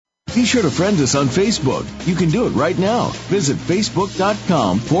Be sure to friend us on Facebook. You can do it right now. Visit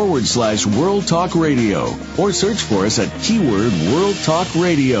facebook.com/World Talk Radio or search for us at keyword World Talk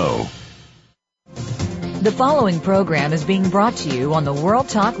Radio. The following program is being brought to you on the World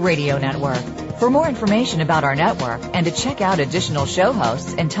Talk Radio Network. For more information about our network and to check out additional show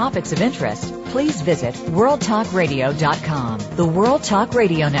hosts and topics of interest, please visit worldtalkradio.com. The World Talk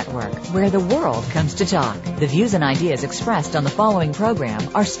Radio Network, where the world comes to talk. The views and ideas expressed on the following program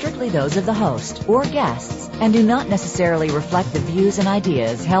are strictly those of the host or guests and do not necessarily reflect the views and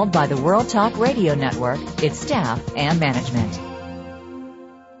ideas held by the World Talk Radio Network, its staff, and management.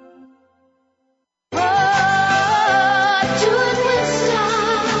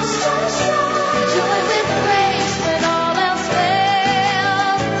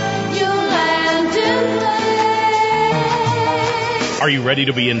 Are you ready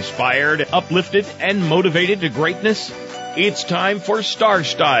to be inspired, uplifted, and motivated to greatness? It's time for Star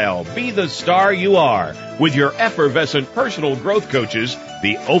Style. Be the star you are with your effervescent personal growth coaches,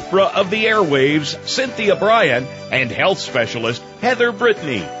 the Oprah of the airwaves, Cynthia Brian, and health specialist Heather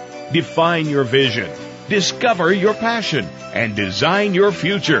Brittany. Define your vision, discover your passion, and design your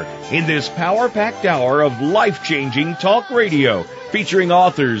future in this power-packed hour of life-changing talk radio featuring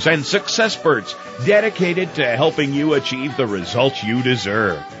authors and success experts dedicated to helping you achieve the results you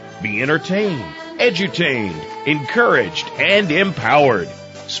deserve. Be entertained, edutained, encouraged, and empowered.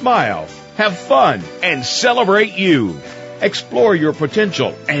 Smile, have fun, and celebrate you. Explore your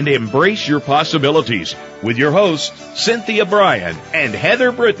potential and embrace your possibilities with your hosts, Cynthia Brian and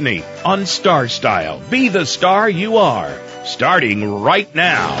Heather Brittany on Star Style. Be the star you are. Starting right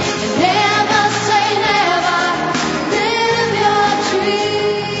now. Never say never. Live your dream.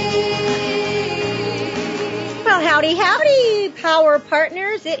 Well, howdy, power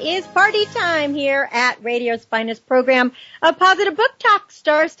partners. It is party time here at Radio's finest program of positive book talk.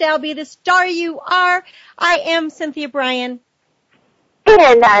 Star Style, be the star you are. I am Cynthia Brian.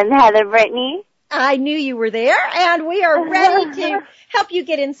 And I'm Heather Brittany. I knew you were there, and we are ready to help you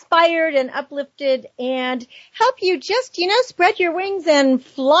get inspired and uplifted and help you just, spread your wings and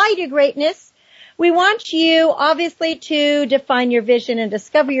fly to greatness. We want you, obviously, to define your vision and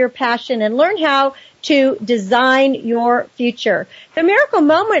discover your passion and learn how to design your future. The miracle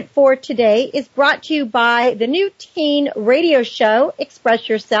moment for today is brought to you by the new teen radio show, Express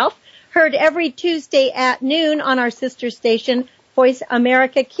Yourself, heard every Tuesday at noon on our sister station, Voice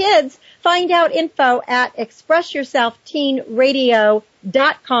America Kids. Find out info at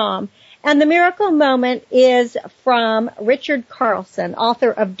expressyourselfteenradio.com. And the miracle moment is from Richard Carlson,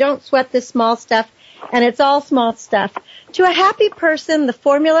 author of Don't Sweat the Small Stuff, and it's all small stuff. To a happy person, the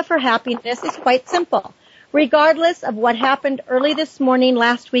formula for happiness is quite simple. Regardless of what happened early this morning,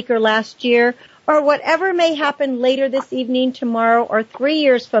 last week, or last year, or whatever may happen later this evening, tomorrow, or 3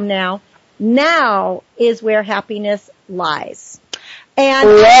 years from now, now is where happiness lies. And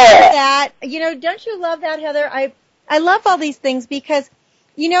that, don't you love that, Heather? I love all these things because,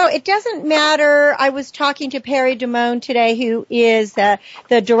 it doesn't matter. I was talking to Perry Damone today, who is the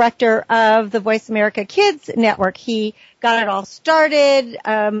director of the Voice America Kids Network. He got it all started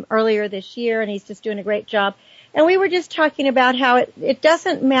earlier this year, and he's just doing a great job. And we were just talking about how it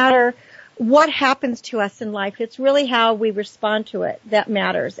doesn't matter what happens to us in life. It's really how we respond to it that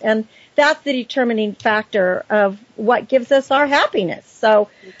matters. And that's the determining factor of what gives us our happiness. So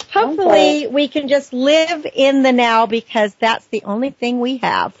hopefully we can just live in the now because that's the only thing we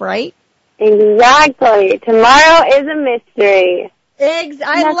have, right? Exactly. Tomorrow is a mystery.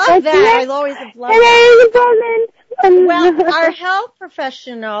 I love that. I always have loved that. Well, our health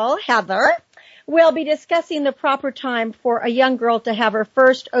professional, Heather, we'll be discussing the proper time for a young girl to have her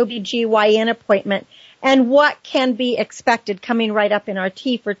first OBGYN appointment and what can be expected, coming right up in our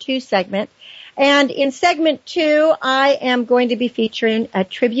T for 2 segment. And in segment 2, I am going to be featuring a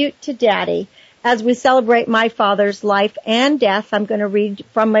tribute to Daddy. As we celebrate my father's life and death, I'm going to read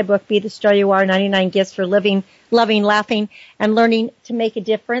from my book, Be the Star You Are, 99 Gifts for Living, Loving, Laughing, and Learning to Make a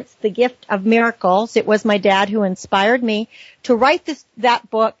Difference, The Gift of Miracles. It was my dad who inspired me to write that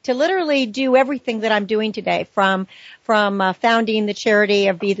book, to literally do everything that I'm doing today, from founding the charity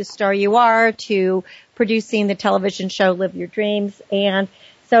of Be the Star You Are to producing the television show Live Your Dreams. And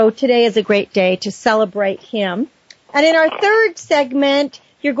so today is a great day to celebrate him. And in our third segment,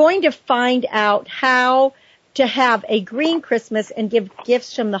 you're going to find out how to have a green Christmas and give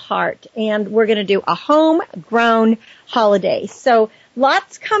gifts from the heart. And we're going to do a homegrown holiday. So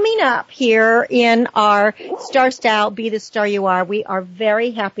lots coming up here in our Star Style, Be the Star You Are. We are very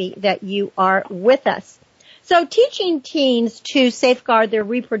happy that you are with us. So teaching teens to safeguard their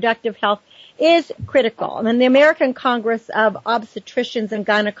reproductive health is critical. And the American Congress of Obstetricians and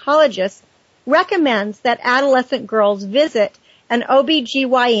Gynecologists recommends that adolescent girls visit an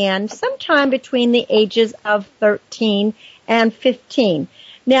OBGYN sometime between the ages of 13 and 15.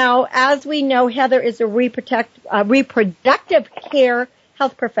 Now, as we know, Heather is a reproductive care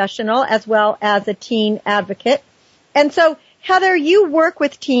health professional as well as a teen advocate. And so, Heather, you work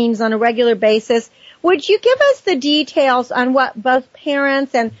with teens on a regular basis. Would you give us the details on what both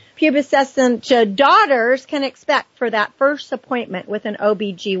parents and pubescent daughters can expect for that first appointment with an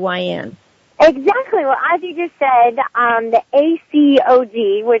OBGYN? Exactly. Well, as you just said, the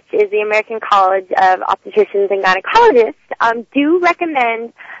ACOG, which is the American College of Obstetricians and Gynecologists, do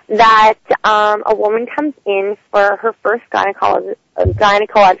recommend that a woman comes in for her first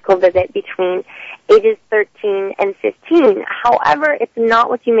gynecological visit between ages 13 and 15. However, it's not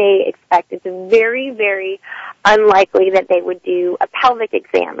what you may expect. It's very, very unlikely that they would do a pelvic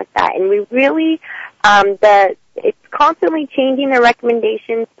exam with that. And we really, it's constantly changing their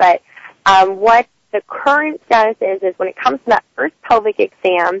recommendations, but what the current status is when it comes to that first pelvic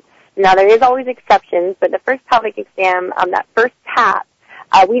exam, now there is always exceptions, but the first pelvic exam, that first tap,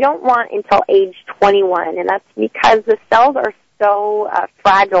 we don't want until age 21, and that's because the cells are so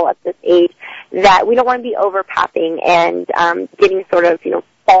fragile at this age that we don't want to be overpapping and getting sort of,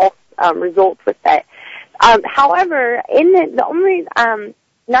 false results with it. However, the only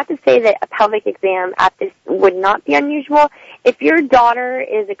not to say that a pelvic exam at this would not be unusual. If your daughter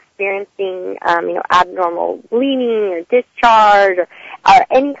is experiencing, abnormal bleeding or discharge or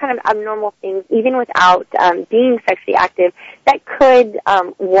any kind of abnormal things, even without being sexually active, that could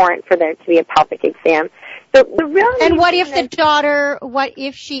warrant for there to be a pelvic exam. So the real and what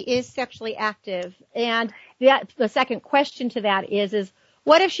if she is sexually active? And the second question to that is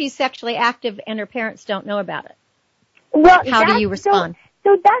what if she's sexually active and her parents don't know about it? Well, how do you respond?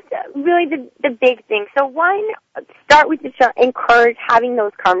 So that's really the big thing. So one, start with just encourage having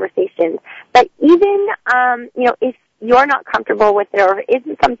those conversations. But even, if you're not comfortable with it or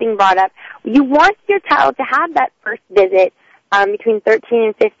isn't something brought up, you want your child to have that first visit between 13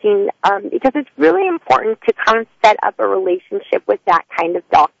 and 15 because it's really important to kind of set up a relationship with that kind of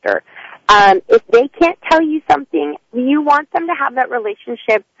doctor. If they can't tell you something, you want them to have that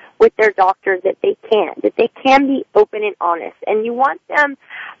relationship with their doctor that they can be open and honest. And you want them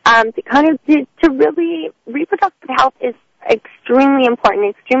to really, reproductive health is extremely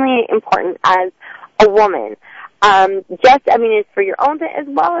important as a woman. It's for your own, as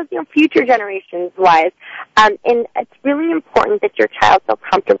well as, future generations wise. And it's really important that your child feel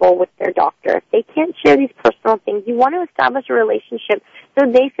comfortable with their doctor. If they can't share these personal things, you want to establish a relationship so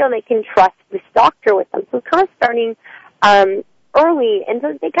they feel they can trust this doctor with them. So it's kind of starting, early, and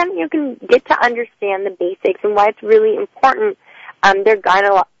so they kind of, can get to understand the basics and why it's really important, their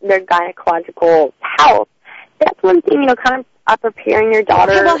gynecological health. That's one thing, kind of preparing your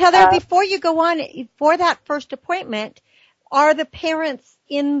daughter. Okay, well, Heather, before you go on, for that first appointment, are the parents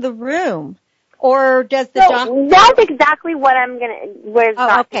in the room? Or does the doctor... That's exactly what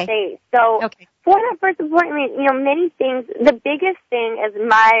to say. So, for that first appointment, many things, the biggest thing is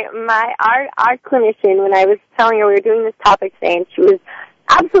our clinician, when I was telling her we were doing this topic today, and she was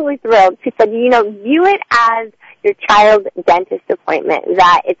absolutely thrilled. She said, view it as your child's dentist appointment,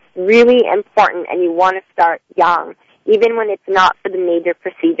 that it's really important and you want to start young, even when it's not for the major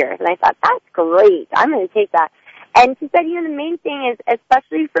procedures. And I thought, that's great. I'm going to take that. And she said, the main thing is,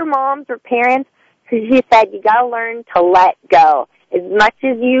 especially for moms or parents, because she said, you got to learn to let go. As much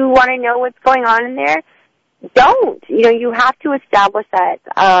as you want to know what's going on in there, don't. You have to establish that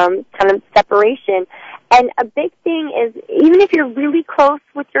kind of separation. And a big thing is, even if you're really close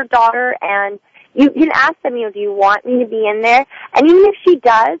with your daughter and you can ask them, do you want me to be in there? And even if she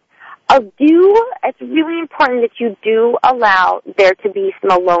does, it's really important that you do allow there to be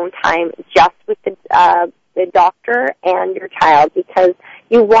some alone time just with the doctor and your child, because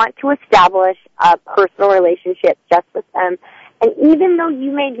you want to establish a personal relationship just with them. And even though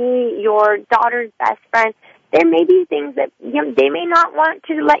you may be your daughter's best friend, there may be things that they may not want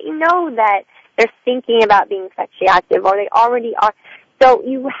to let you know that they're thinking about being sexually active, or they already are. So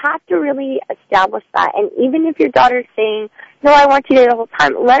you have to really establish that. And even if your daughter's saying, no, I want you there the whole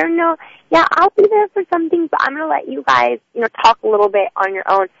time, let her know, yeah, I'll be there for some things, but I'm going to let you guys, talk a little bit on your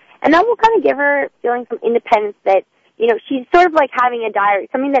own. And that will kind of give her feeling some independence that, she's sort of like having a diary,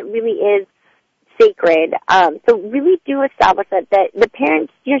 something that really is sacred. So really do establish that the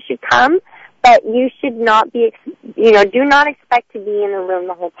parents, should come, but you should not be, do not expect to be in the room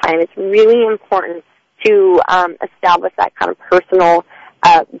the whole time. It's really important to establish that kind of personal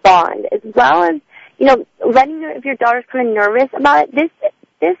bond, as well as, letting know if your daughter's kind of nervous about it.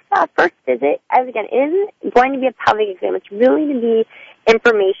 this first visit, as again, isn't going to be a pelvic exam. It's really to be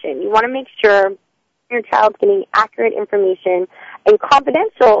information. You want to make sure your child's getting accurate information and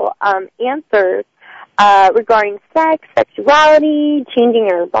confidential answers regarding sex, sexuality, changing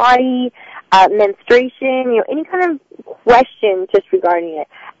your body, menstruation, any kind of question just regarding it,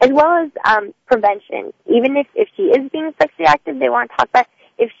 as well as prevention. Even if she is being sexually active, they want to talk about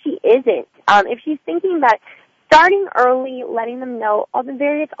if she isn't. If she's thinking about it, starting early, letting them know all the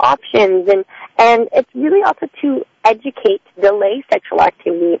various options, and it's really also to educate, delay sexual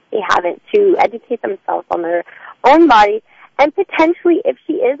activity if they haven't, to educate themselves on their own body, and potentially, if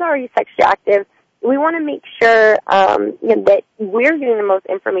she is already sexually active, we want to make sure that we're getting the most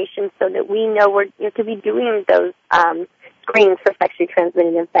information so that we know we're to be doing those screens for sexually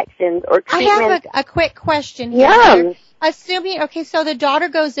transmitted infections or treatment. I have a quick question here. Yeah. Assuming, okay, so the daughter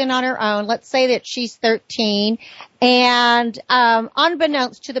goes in on her own. Let's say that she's 13, and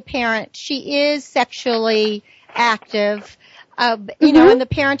unbeknownst to the parent, she is sexually active. And the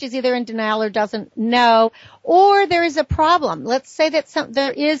parent is either in denial or doesn't know, or there is a problem. Let's say that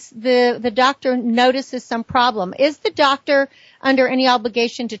the doctor notices some problem. Is the doctor under any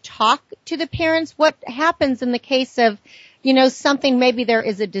obligation to talk to the parents? What happens in the case of, something, maybe there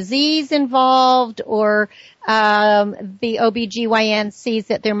is a disease involved, or the OBGYN sees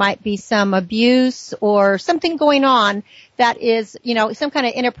that there might be some abuse or something going on that is, some kind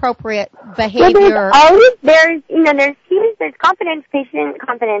of inappropriate behavior. Well, there's patient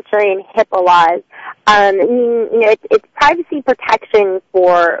confidentiality and HIPAA laws. It's privacy protection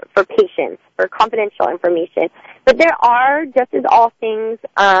for patients, for confidential information. But there are, just as all things,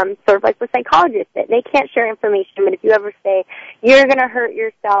 sort of like with psychologists, that they can't share information, but if you ever say you're going to hurt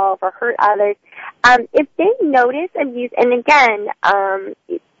yourself or hurt others, if they notice abuse, and again,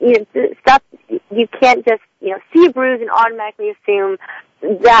 stuff, you can't just, see a bruise and automatically assume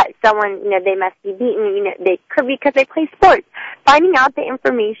that someone, they must be beaten, they could be because they play sports. Finding out the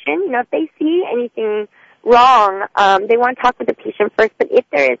information, if they see anything wrong, they want to talk with the patient first, but if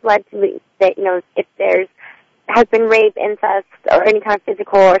there is led to that, if there's has been rape, incest, or any kind of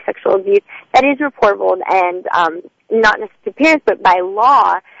physical or sexual abuse, that is reportable and not necessarily to parents, but by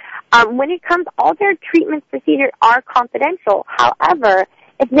law. When it comes, all their treatments, procedures are confidential. However,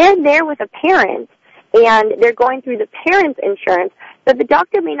 if they're there with a parent and they're going through the parent's insurance, so the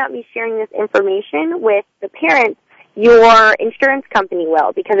doctor may not be sharing this information with the parent, your insurance company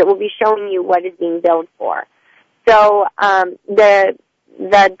will, because it will be showing you what is being billed for. So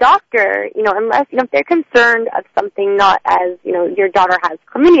the doctor, unless, if they're concerned of something, not as, your daughter has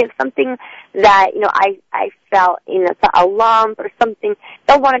chlamydia, something that, I felt, it's a lump or something,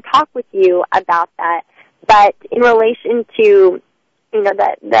 they'll want to talk with you about that. But in relation to,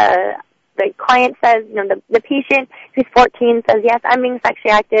 the client says, the patient who's 14 says, yes, I'm being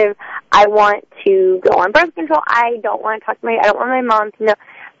sexually active, I want to go on birth control, I don't want to talk to I don't want my mom to know.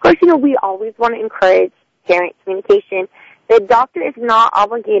 Of course, we always want to encourage parent communication. The doctor is not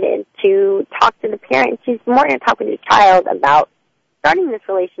obligated to talk to the parent. She's more going to talk with the child about starting this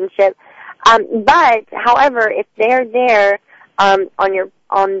relationship. But, however, if they're there on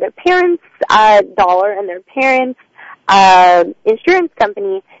their parents' dollar and their parents' insurance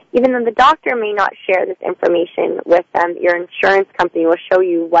company, even though the doctor may not share this information with them, your insurance company will show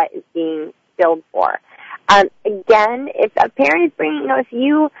you what is being billed for. Again, if a parent is bringing, if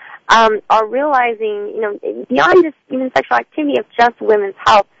you are realizing, beyond just even sexual activity of just women's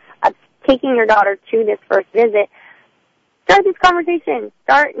health, of taking your daughter to this first visit, start this conversation.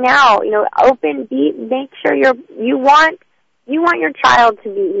 Start now. Make sure you want your child to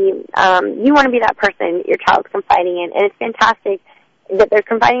be, you want to be that person your child's confiding in, and it's fantastic that they're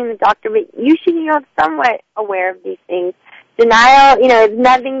confiding in the doctor, but you should be somewhat aware of these things. Denial, is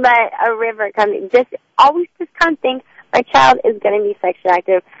nothing but a river coming. Always kind of think, my child is going to be sexually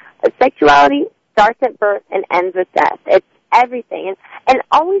active. Sexuality starts at birth and ends with death. It's everything. And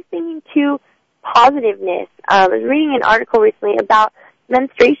always thinking, too, positiveness. I was reading an article recently about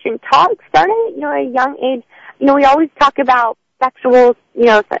menstruation. Start at, a young age. We always talk about sexual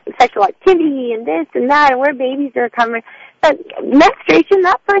activity and this and that and where babies are coming. But menstruation,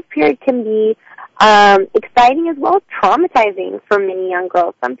 that first period can be exciting as well as traumatizing for many young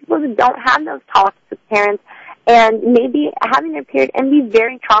girls. Some people who don't have those talks with parents and maybe having their period and be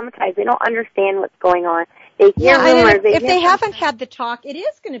very traumatized. They don't understand what's going on. They hear rumors. If they haven't had the talk, it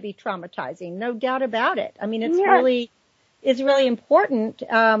is going to be traumatizing, no doubt about it. I mean, it's really important.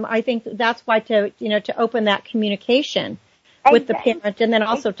 I think that's why to open that communication with the parent, and then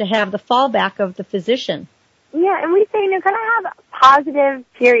also to have the fallback of the physician. Yeah, and we say, kind of have positive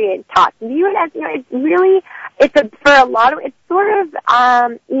period talk. View it as, for a lot of, it's sort of,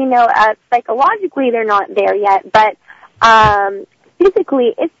 psychologically they're not there yet, but,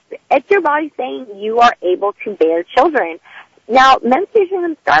 physically it's your body saying you are able to bear children. Now, menstruation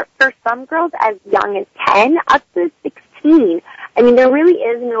can start for some girls as young as 10 up to 16. I mean, there really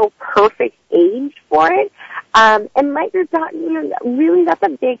is no perfect age for it. And like you're talking, really that's a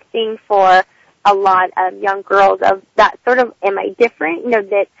big thing for a lot of young girls, of that sort of, am I different?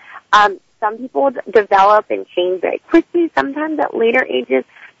 That some people develop and change very quickly, sometimes at later ages,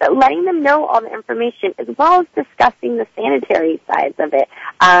 but letting them know all the information as well as discussing the sanitary sides of it.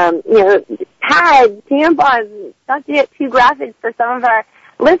 Pads, tampons, not to get too graphic for some of our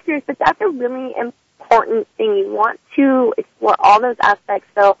listeners, but that's a really important thing. You want to explore all those aspects,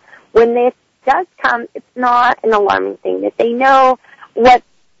 so when this does come, it's not an alarming thing, that they know what's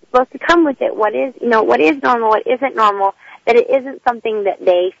supposed to come with it, what is normal, what isn't normal, that it isn't something that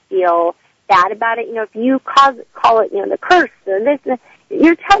they feel bad about it. If you call it, the curse or this,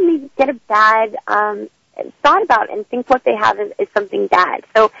 your child may get a bad thought about it and think what they have is something bad.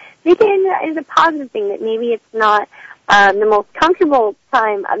 So make it is a positive thing, that maybe it's not the most comfortable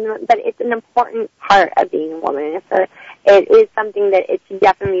time, but it's an important part of being a woman. It is something that it should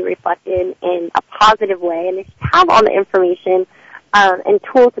definitely be reflected in a positive way, and they should have all the information and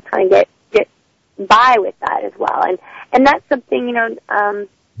tools to kind of get by with that as well. And that's something,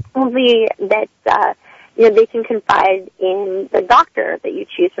 hopefully that, they can confide in the doctor that you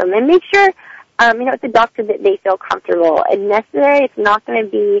choose from, and make sure, it's a doctor that they feel comfortable. And necessary, it's not going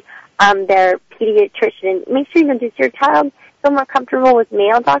to be, their pediatrician. Make sure, does your child feel more comfortable with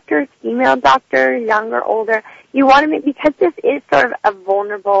male doctors, female doctors, younger, older? You want to because this is sort of a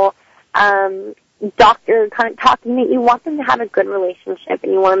vulnerable, doctor kind of talking, that you want them to have a good relationship,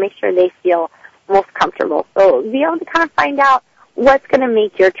 and you want to make sure they feel most comfortable. So be able to kind of find out what's going to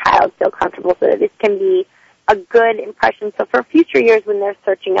make your child feel comfortable, so that this can be a good impression. So for future years, when they're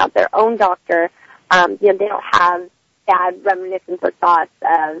searching out their own doctor, they don't have bad reminiscence or thoughts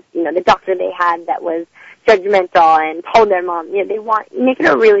of, the doctor they had that was judgmental and told their mom. They make it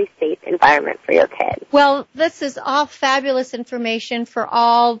a really safe environment for your kid. Well, this is all fabulous information for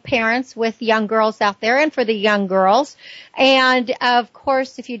all parents with young girls out there, and for the young girls. And of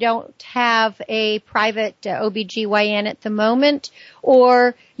course, if you don't have a private OBGYN at the moment,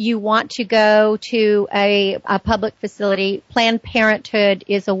 or you want to go to a public facility, Planned Parenthood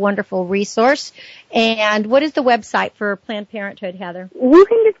is a wonderful resource. And what is the website for Planned Parenthood, Heather? You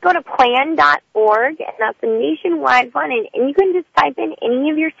can just go to plan.org, and that's a nationwide one, and you can just type in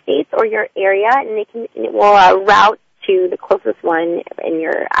any of your states or your area, and it will route to the closest one in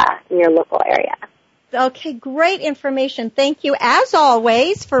your local area. Okay, great information. Thank you, as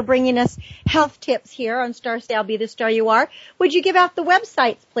always, for bringing us health tips here on Star Style, Be the Star You Are. Would you give out the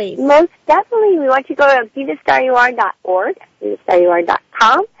websites, please? Most definitely. We want you to go to BeTheStarYouAre.org,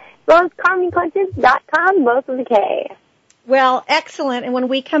 BeTheStarYouAre.com, as well as CarmenConscious.com, both with a K. Well, excellent. And when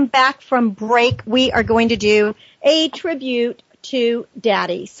we come back from break, we are going to do a tribute to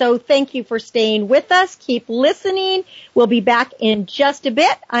Daddy. So thank you for staying with us. Keep listening. We'll be back in just a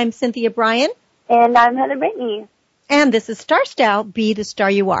bit. I'm Cynthia Brian. And I'm Heather Brittany. And this is Star Style, Be the Star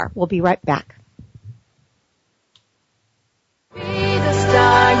You Are. We'll be right back. Be the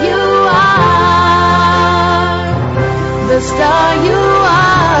star you are. The star you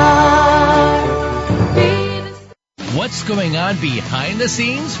are. Be the star. What's going on behind the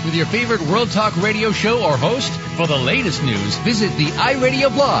scenes with your favorite World Talk radio show or host? For the latest news, visit the iRadio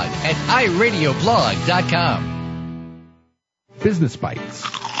blog at iRadioblog.com. Business Bites.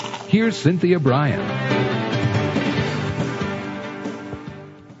 Here's Cynthia Brian.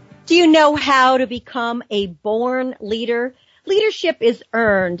 Do you know how to become a born leader? Leadership is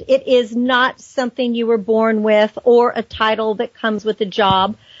earned. It is not something you were born with or a title that comes with a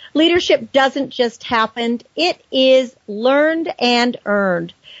job. Leadership doesn't just happen. It is learned and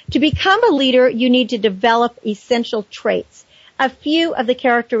earned. To become a leader, you need to develop essential traits. A few of the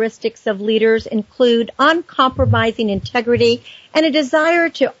characteristics of leaders include uncompromising integrity and a desire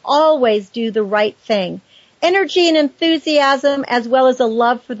to always do the right thing. Energy and enthusiasm, as well as a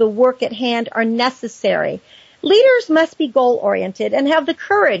love for the work at hand, are necessary. Leaders must be goal-oriented and have the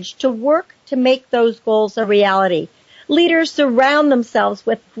courage to work to make those goals a reality. Leaders surround themselves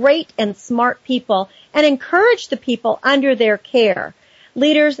with great and smart people and encourage the people under their care.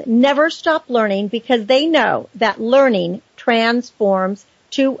 Leaders never stop learning because they know that learning transforms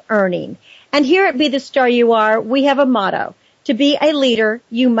to earning. And here at Be the Star You Are, we have a motto. To be a leader,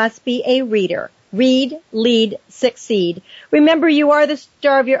 you must be a reader. Read, lead, succeed. Remember, you are the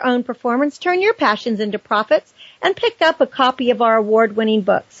star of your own performance. Turn your passions into profits and pick up a copy of our award-winning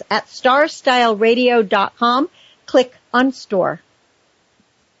books at starstyleradio.com. Click on store.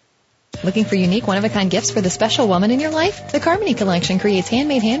 Looking for unique, one-of-a-kind gifts for the special woman in your life? The Carmony Collection creates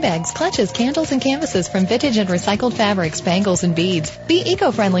handmade handbags, clutches, candles, and canvases from vintage and recycled fabrics, bangles, and beads. Be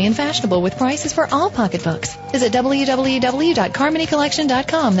eco-friendly and fashionable with prices for all pocketbooks. Visit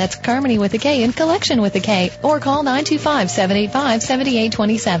www.carmonycollection.com. That's Carmony with a K and Collection with a K. Or call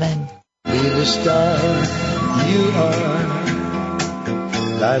 925-785-7827. Be the star you are.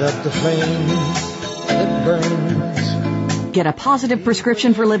 Light up the flame that burns. Get a positive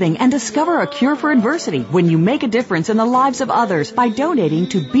prescription for living and discover a cure for adversity when you make a difference in the lives of others by donating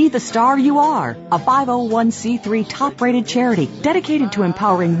to Be the Star You Are, a 501c3 top-rated charity dedicated to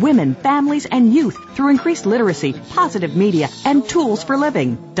empowering women, families, and youth through increased literacy, positive media, and tools for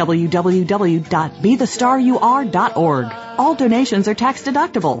living. www.BeTheStarYouAre.org. All donations are tax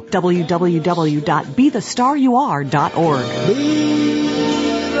deductible. www.BeTheStarYouAre.org. Be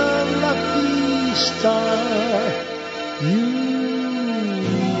the lucky star you are.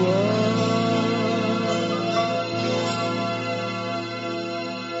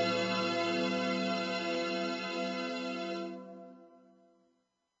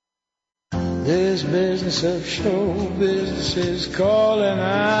 This business of show business is calling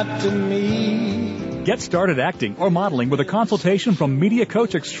out to me. Get started acting or modeling with a consultation from media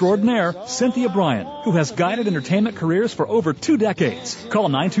coach extraordinaire Cynthia Brian, who has guided entertainment careers for over 2 decades. Call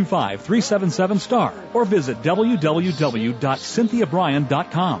 925-377-STAR or visit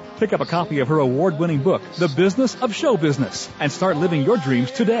www.cynthiabrian.com. Pick up a copy of her award-winning book, The Business of Show Business, and start living your dreams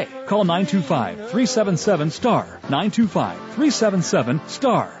today. Call 925-377-STAR.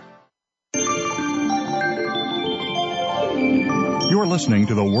 925-377-STAR. You're listening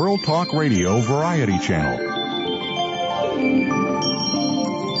to the World Talk Radio Variety Channel.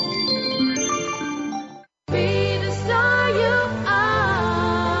 Be the star you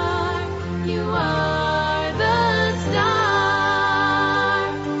are. You are the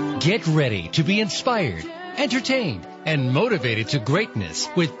star. Get ready to be inspired, entertained, and motivated to greatness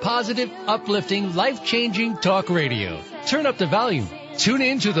with positive, uplifting, life-changing talk radio. Turn up the volume. Tune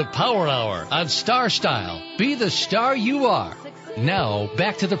in to the Power Hour on Star Style. Be the star you are. Now,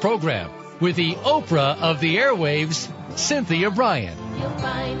 back to the program with the Oprah of the airwaves, Cynthia Brian. You'll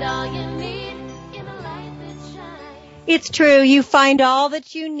find all you need in a light that shines. It's true. You find all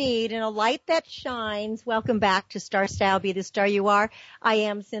that you need in a light that shines. Welcome back to Star Style, Be the Star You Are. I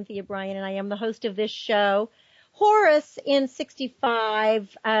am Cynthia Brian, and I am the host of this show. Horace in 65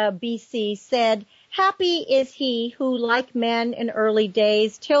 BC said, "Happy is he who, like men in early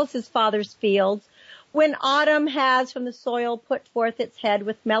days, tills his father's fields. When autumn has from the soil put forth its head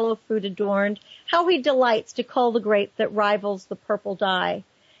with mellow fruit adorned, how he delights to cull the grape that rivals the purple dye."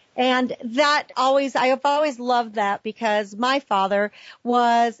 And I have always loved that because my father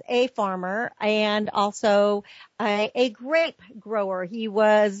was a farmer and also a grape grower. He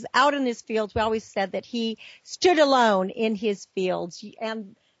was out in his fields. We always said that he stood alone in his fields,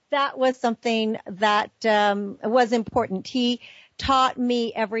 and that was something that was important. He taught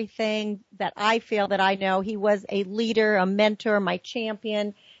me everything that I feel that I know. He was a leader, a mentor, my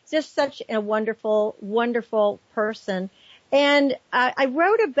champion, just such a wonderful, wonderful person. And I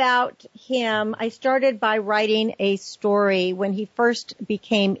wrote about him. I started by writing a story when he first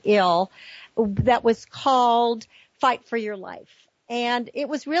became ill that was called Fight for Your Life. And it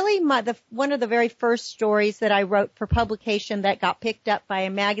was really one of the very first stories that I wrote for publication that got picked up by a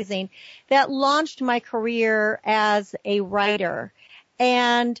magazine that launched my career as a writer.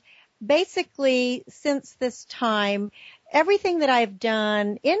 And basically, since this time, everything that I've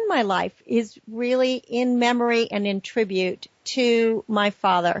done in my life is really in memory and in tribute to my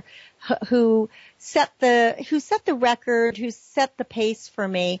father, who set the record, who set the pace for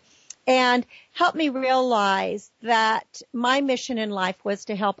me, and helped me realize that my mission in life was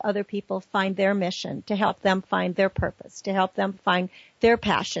to help other people find their mission, to help them find their purpose, to help them find their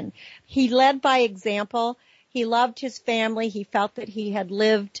passion. He led by example. He loved his family. He felt that he had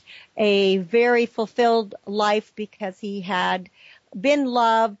lived a very fulfilled life because he had been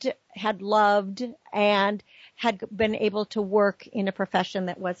loved, and had been able to work in a profession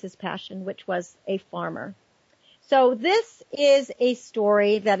that was his passion, which was a farmer. So this is a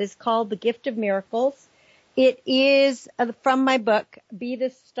story that is called The Gift of Miracles. It is from my book, Be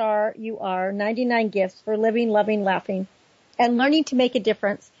the Star You Are, 99 Gifts for Living, Loving, Laughing, and Learning to Make a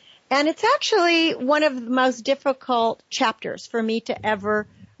Difference. And it's actually one of the most difficult chapters for me to ever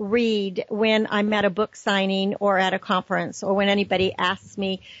read when I'm at a book signing or at a conference or when anybody asks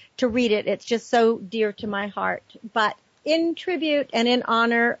me to read it. It's just so dear to my heart. But in tribute and in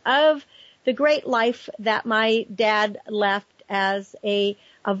honor of the great life that my dad left as a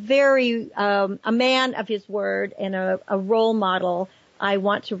man of his word and a role model, I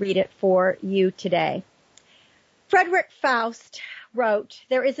want to read it for you today. Frederick Faust wrote,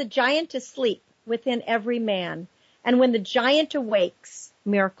 "There is a giant asleep within every man, and when the giant awakes,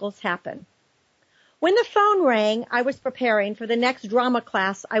 miracles happen." When the phone rang, I was preparing for the next drama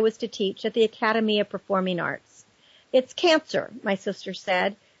class I was to teach at the Academy of Performing Arts. "It's cancer," my sister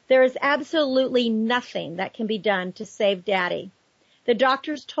said. "There is absolutely nothing that can be done to save Daddy. The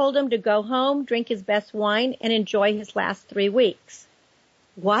doctors told him to go home, drink his best wine, and enjoy his last 3 weeks."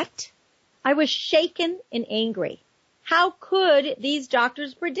 What? I was shaken and angry. How could these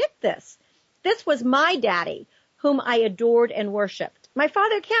doctors predict this? This was my daddy, whom I adored and worshipped. My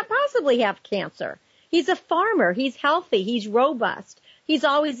father can't possibly have cancer. He's a farmer. He's healthy. He's robust. He's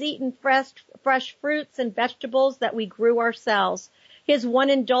always eaten fresh fruits and vegetables that we grew ourselves. His one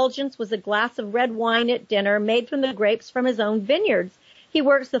indulgence was a glass of red wine at dinner made from the grapes from his own vineyards. He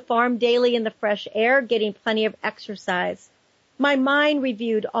works the farm daily in the fresh air, getting plenty of exercise. My mind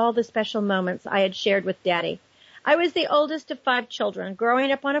reviewed all the special moments I had shared with Daddy. I was the oldest of 5 children,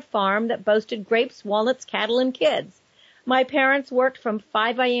 growing up on a farm that boasted grapes, walnuts, cattle, and kids. My parents worked from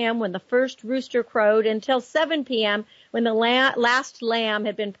 5 a.m. when the first rooster crowed until 7 p.m. when the last lamb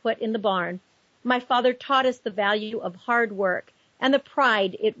had been put in the barn. My father taught us the value of hard work and the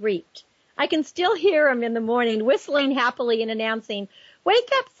pride it reaped. I can still hear him in the morning whistling happily and announcing, "Wake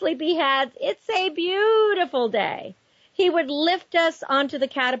up, sleepyheads, it's a beautiful day." He would lift us onto the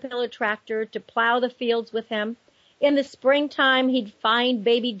Caterpillar tractor to plow the fields with him. In the springtime, he'd find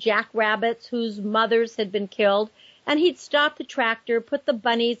baby jackrabbits whose mothers had been killed, and he'd stop the tractor, put the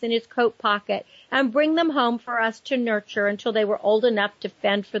bunnies in his coat pocket, and bring them home for us to nurture until they were old enough to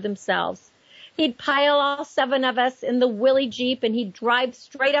fend for themselves. He'd pile all 7 of us in the Willie Jeep, and he'd drive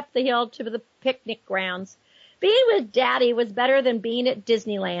straight up the hill to the picnic grounds. Being with Daddy was better than being at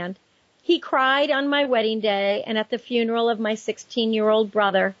Disneyland. He cried on my wedding day and at the funeral of my 16-year-old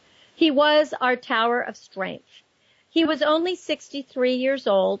brother. He was our tower of strength. He was only 63 years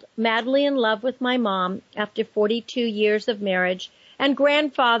old, madly in love with my mom after 42 years of marriage, and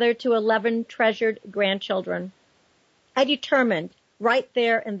grandfather to 11 treasured grandchildren. I determined right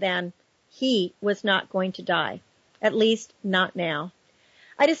there and then he was not going to die, at least not now.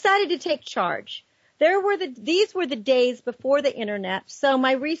 I decided to take charge. These were the days before the internet, so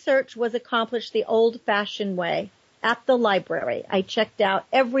my research was accomplished the old-fashioned way. At the library, I checked out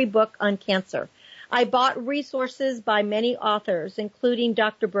every book on cancer. I bought resources by many authors, including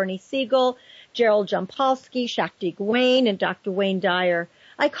Dr. Bernie Siegel, Gerald Jampolsky, Shakti Gawain, and Dr. Wayne Dyer.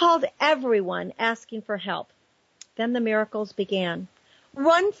 I called everyone asking for help. Then the miracles began.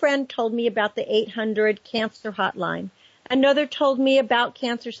 One friend told me about the 800 cancer hotline. Another told me about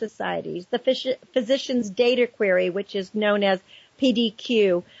cancer societies, the physician's data query, which is known as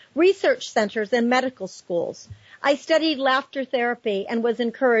PDQ, research centers, and medical schools. I studied laughter therapy and was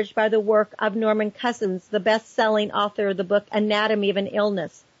encouraged by the work of Norman Cousins, the best-selling author of the book Anatomy of an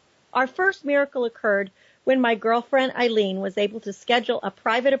Illness. Our first miracle occurred when my girlfriend Eileen was able to schedule a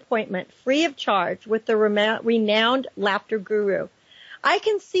private appointment free of charge with the renowned laughter guru. "I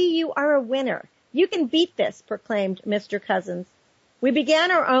can see you are a winner. You can beat this," proclaimed Mr. Cousins. We began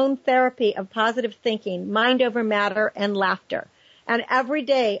our own therapy of positive thinking, mind over matter, and laughter. And every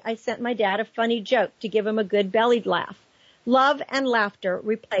day I sent my dad a funny joke to give him a good belly laugh. Love and laughter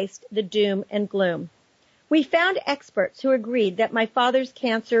replaced the doom and gloom. We found experts who agreed that my father's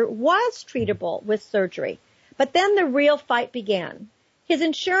cancer was treatable with surgery. But then the real fight began. His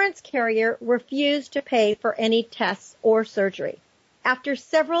insurance carrier refused to pay for any tests or surgery. After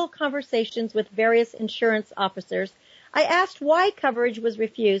several conversations with various insurance officers, I asked why coverage was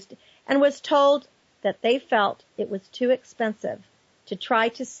refused and was told that they felt it was too expensive to try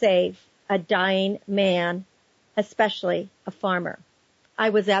to save a dying man, especially a farmer.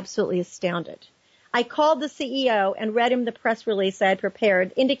 I was absolutely astounded. I called the CEO and read him the press release I had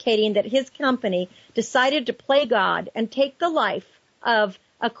prepared, indicating that his company decided to play God and take the life of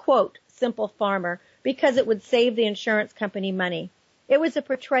a, quote, simple farmer because it would save the insurance company money. It was a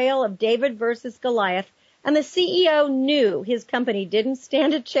portrayal of David versus Goliath, and the CEO knew his company didn't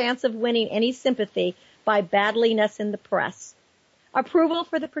stand a chance of winning any sympathy by battling us in the press. Approval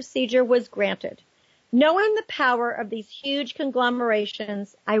for the procedure was granted. Knowing the power of these huge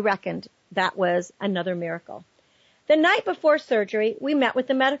conglomerations, I reckoned that was another miracle. The night before surgery, we met with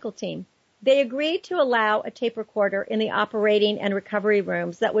the medical team. They agreed to allow a tape recorder in the operating and recovery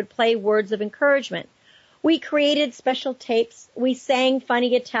rooms that would play words of encouragement. We created special tapes, we sang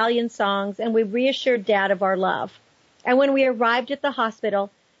funny Italian songs, and we reassured Dad of our love. And when we arrived at the hospital,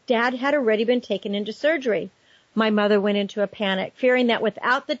 Dad had already been taken into surgery. My mother went into a panic, fearing that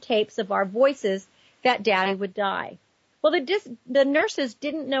without the tapes of our voices, that Daddy would die. Well, the nurses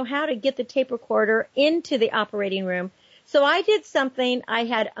didn't know how to get the tape recorder into the operating room, so I did something I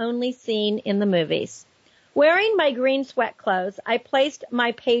had only seen in the movies. Wearing my green sweat clothes, I placed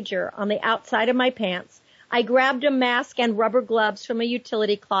my pager on the outside of my pants. I grabbed a mask and rubber gloves from a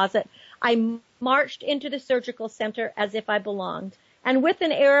utility closet. I marched into the surgical center as if I belonged. And with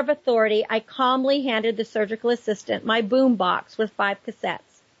an air of authority, I calmly handed the surgical assistant my boom box with 5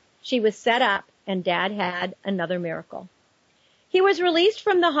 cassettes. She was set up, and Dad had another miracle. He was released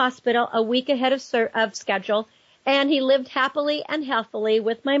from the hospital a week ahead of schedule, and he lived happily and healthily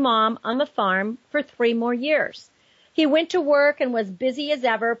with my mom on the farm for 3 more years. He went to work and was busy as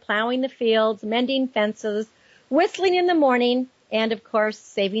ever, plowing the fields, mending fences, whistling in the morning, and, of course,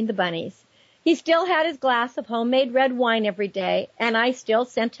 saving the bunnies. He still had his glass of homemade red wine every day, and I still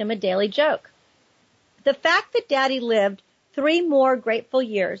sent him a daily joke. The fact that Daddy lived 3 more grateful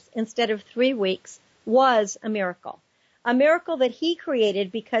years instead of 3 weeks was a miracle that he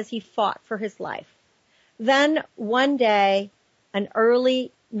created because he fought for his life. Then one day, an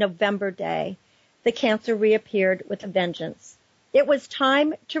early November day, the cancer reappeared with a vengeance. It was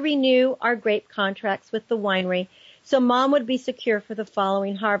time to renew our grape contracts with the winery so Mom would be secure for the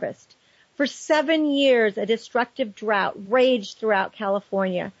following harvest. For 7 years, a destructive drought raged throughout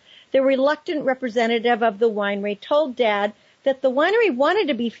California. The reluctant representative of the winery told Dad that the winery wanted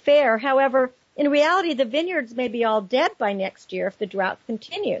to be fair. However, in reality, the vineyards may be all dead by next year if the drought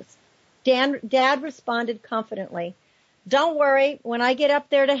continues. Dad responded confidently, "Don't worry, when I get up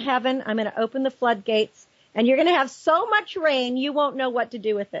there to heaven, I'm going to open the floodgates, and you're going to have so much rain you won't know what to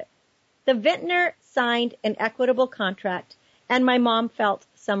do with it." The vintner signed an equitable contract, and my mom felt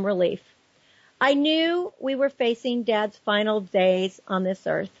some relief. I knew we were facing Dad's final days on this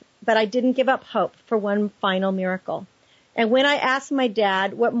earth, but I didn't give up hope for one final miracle. And when I asked my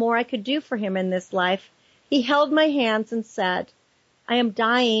dad what more I could do for him in this life, he held my hands and said, "I am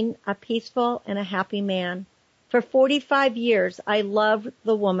dying a peaceful and a happy man. For 45 years, I loved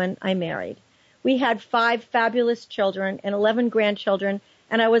the woman I married. We had 5 fabulous children and 11 grandchildren,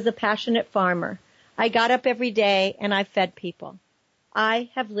 and I was a passionate farmer. I got up every day and I fed people. I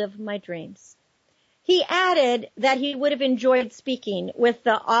have lived my dreams." He added that he would have enjoyed speaking with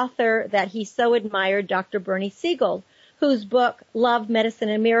the author that he so admired, Dr. Bernie Siegel, whose book, Love, Medicine,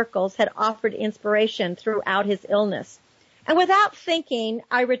 and Miracles, had offered inspiration throughout his illness. And without thinking,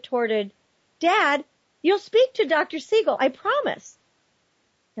 I retorted, "Dad, you'll speak to Dr. Siegel, I promise."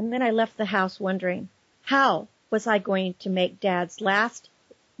 And then I left the house wondering, how was I going to make Dad's last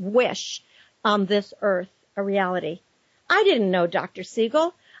wish on this earth a reality? I didn't know Dr.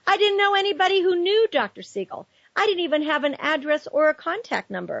 Siegel. I didn't know anybody who knew Dr. Siegel. I didn't even have an address or a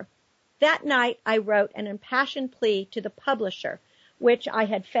contact number. That night, I wrote an impassioned plea to the publisher, which I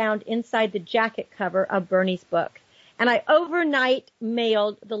had found inside the jacket cover of Bernie's book, and I overnight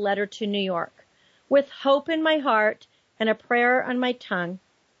mailed the letter to New York. With hope in my heart and a prayer on my tongue,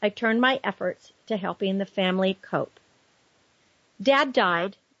 I turned my efforts to helping the family cope. Dad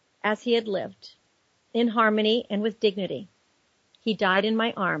died as he had lived, in harmony and with dignity. He died in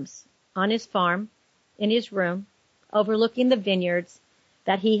my arms, on his farm, in his room, overlooking the vineyards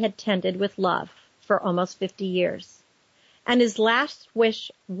that he had tended with love for almost 50 years. And his last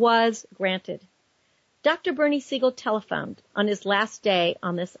wish was granted. Dr. Bernie Siegel telephoned on his last day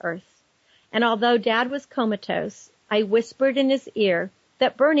on this earth. And although Dad was comatose, I whispered in his ear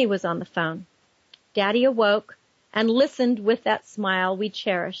that Bernie was on the phone. Daddy awoke and listened with that smile we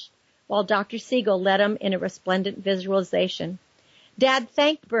cherished, while Dr. Siegel led him in a resplendent visualization. Dad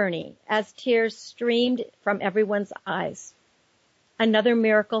thanked Bernie as tears streamed from everyone's eyes. Another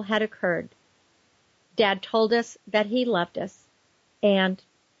miracle had occurred. Dad told us that he loved us, and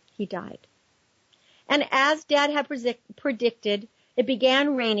he died. And as Dad had predicted, it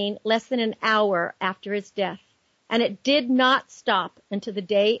began raining less than an hour after his death, and it did not stop until the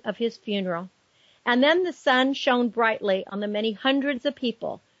day of his funeral. And then the sun shone brightly on the many hundreds of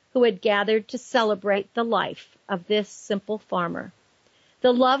people who had gathered to celebrate the life of this simple farmer.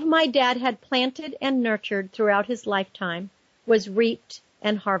 The love my dad had planted and nurtured throughout his lifetime was reaped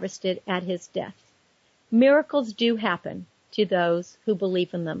and harvested at his death. Miracles do happen to those who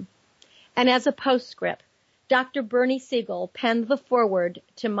believe in them. And as a postscript, Dr. Bernie Siegel penned the foreword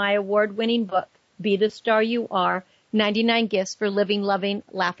to my award-winning book, Be the Star You Are, 99 Gifts for Living, Loving,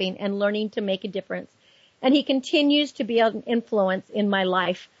 Laughing, and Learning to Make a Difference. And he continues to be an influence in my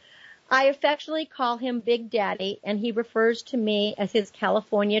life. I affectionately call him Big Daddy, and he refers to me as his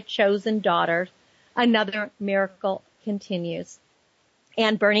California chosen daughter. Another miracle continues.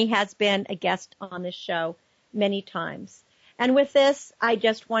 And Bernie has been a guest on this show many times. And with this, I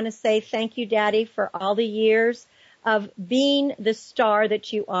just want to say thank you, Daddy, for all the years of being the star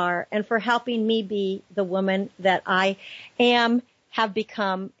that you are and for helping me be the woman that I am, have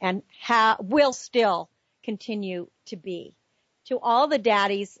become, and will still continue to be. To all the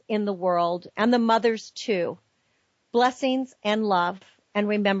daddies in the world and the mothers too, blessings and love, and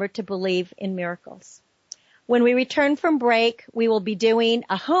remember to believe in miracles. When we return from break, we will be doing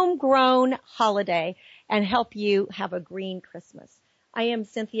a homegrown holiday and help you have a green Christmas. I am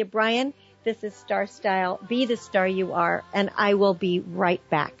Cynthia Brian. This is Star Style. Be the star you are, and I will be right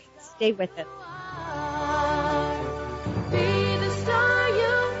back. Stay with us.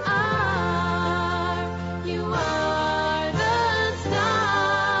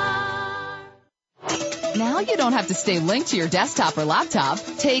 Now you don't have to stay linked to your desktop or laptop.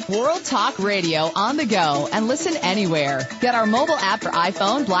 Take World Talk Radio on the go and listen anywhere. Get our mobile app for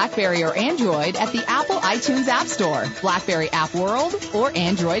iPhone, BlackBerry, or Android at the Apple iTunes App Store, BlackBerry App World, or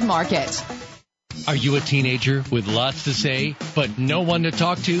Android Market. Are you a teenager with lots to say, but no one to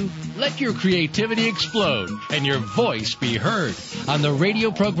talk to? Let your creativity explode and your voice be heard on the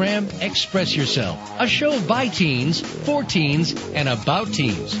radio program Express Yourself, a show by teens, for teens, and about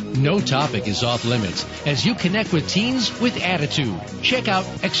teens. No topic is off limits as you connect with teens with attitude. Check out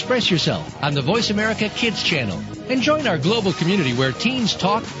Express Yourself on the Voice America Kids channel and join our global community where teens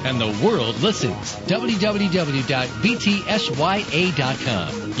talk and the world listens.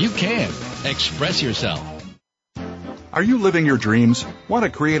 www.btsya.com. You can express yourself. Are you living your dreams? Want to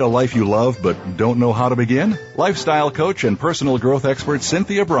create a life you love but don't know how to begin? Lifestyle coach and personal growth expert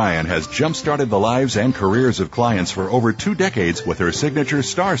Cynthia Brian has jump-started the lives and careers of clients for over 2 decades with her signature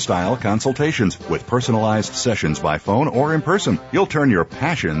Star Style consultations with personalized sessions by phone or in person. You'll turn your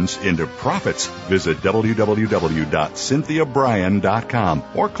passions into profits. Visit www.cynthiabrian.com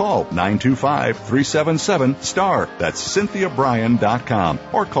or call 925-377-STAR. That's cynthiabrian.com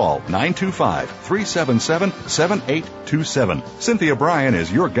or call 925-377-7827. Cynthia Brian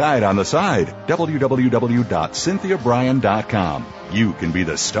is your guide on the side. www.cynthiabrian.com. You can be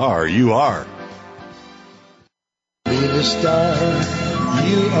the star you are. Be the star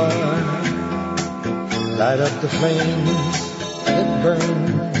you are. Light up the flame that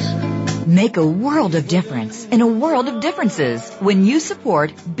burns. Make a world of difference in a world of differences when you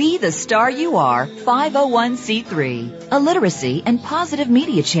support Be the Star You Are 501c3, a literacy and positive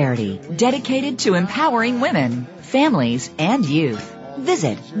media charity dedicated to empowering women, families, and youth.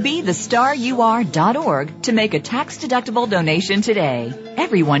 Visit BeTheStarYouAre.org to make a tax-deductible donation today.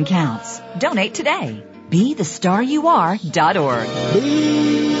 Everyone counts. Donate today. BeTheStarYouAre.org.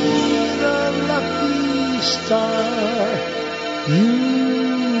 Be the lucky star you are.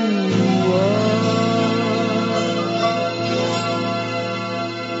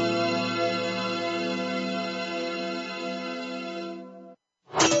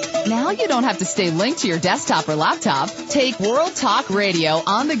 Now you don't have to stay linked to your desktop or laptop. Take World Talk Radio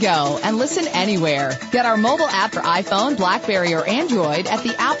on the go and listen anywhere. Get our mobile app for iPhone, BlackBerry, or Android at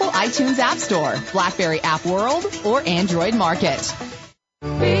the Apple iTunes App Store, BlackBerry App World, or Android Market.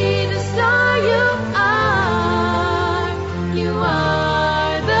 Be the star you are. You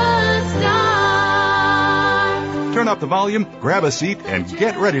are the star. Turn up the volume, grab a seat, and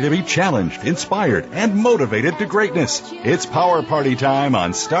get ready to be challenged, inspired, and motivated to greatness. It's Power Party time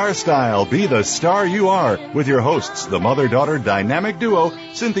on Star Style. Be the star you are with your hosts, the mother-daughter dynamic duo,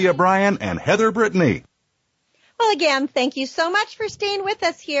 Cynthia Brian and Heather Brittany. Well, again, thank you so much for staying with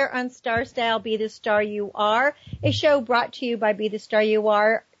us here on Star Style, Be the Star You Are, a show brought to you by Be the Star You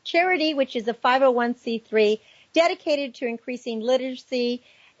Are charity, which is a 501c3 dedicated to increasing literacy,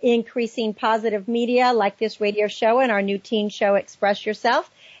 increasing positive media like this radio show and our new teen show, Express Yourself,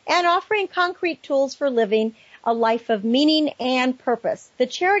 and offering concrete tools for living a life of meaning and purpose. The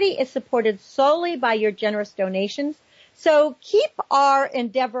charity is supported solely by your generous donations, so keep our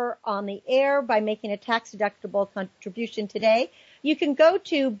endeavor on the air by making a tax-deductible contribution today. You can go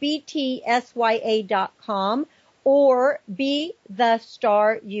to btsya.com or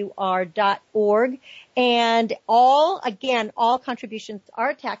BeTheStarYouAre.org. And all contributions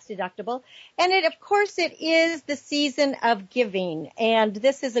are tax deductible. And of course, it is the season of giving. And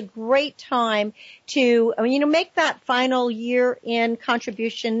this is a great time to, make that final year-end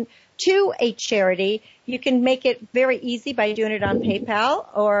contribution to a charity. You can make it very easy by doing it on PayPal,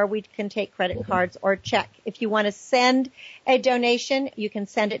 or we can take credit cards or check. If you want to send a donation, you can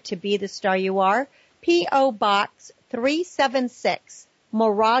send it to Be the Star You Are, P.O. Box 376,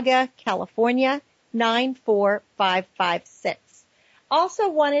 Moraga, California, 94556. Also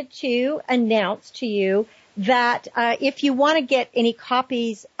wanted to announce to you that if you want to get any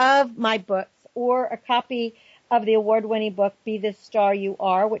copies of my books or a copy of the award-winning book, Be the Star You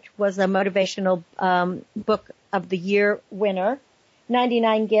Are, which was a motivational book of the year winner,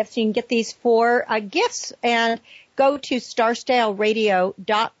 99 gifts. You can get these 4 gifts and go to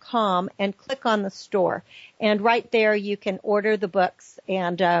starstyleradio.com and click on the store. And right there you can order the books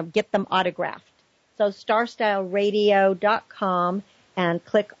and get them autographed. So starstyleradio.com and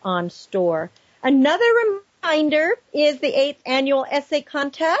click on store. Another reminder is the 8th annual essay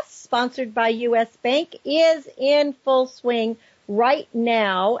contest sponsored by U.S. Bank is in full swing right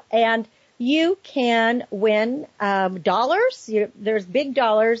now, and you can win dollars. There's big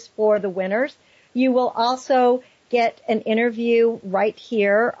dollars for the winners. You will also get an interview right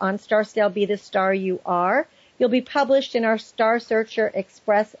here on Star Style Be the Star You Are. You'll be published in our Star Searcher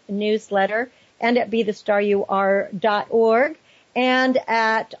Express newsletter and at BeTheStarYouAre.org and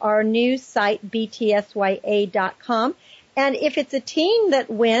at our news site, btsya.com. And if it's a teen that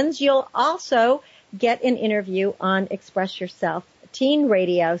wins, you'll also get an interview on Express Yourself Teen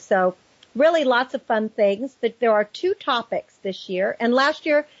Radio. So really lots of fun things. But there are 2 topics this year. And last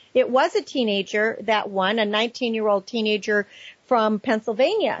year it was a teenager that won, a 19-year-old teenager from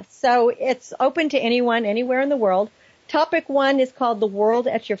Pennsylvania. So it's open to anyone, anywhere in the world. Topic 1 is called The World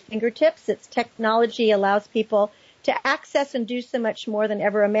at Your Fingertips. It's technology allows people to access and do so much more than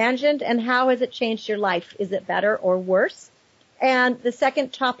ever imagined. And how has it changed your life? Is it better or worse? And the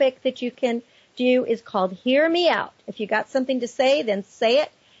second topic that you can do is called Hear Me Out. If you got something to say, then say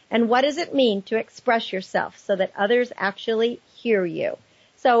it. And what does it mean to express yourself so that others actually hear you?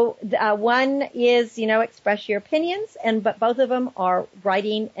 So one is, express your opinions, but both of them are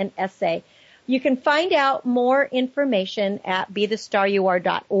writing an essay. You can find out more information at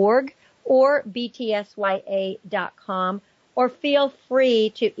BeTheStarYouAre.org or btsya.com, or feel free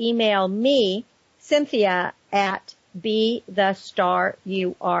to email me, Cynthia, at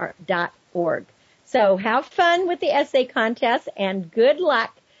BeTheStarYouAre.org. So have fun with the essay contest and good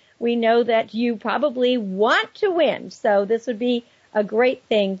luck. We know that you probably want to win, so this would be a great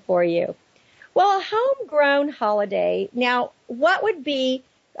thing for you. Well, a homegrown holiday. Now, what would be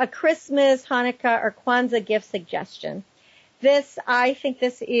a Christmas, Hanukkah, or Kwanzaa gift suggestion? I think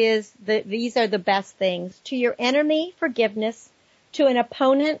these are the best things. To your enemy, forgiveness. To an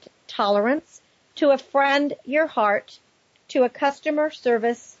opponent, tolerance. To a friend, your heart. To a customer,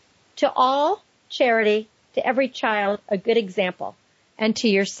 service. To all, charity. To every child, a good example. And to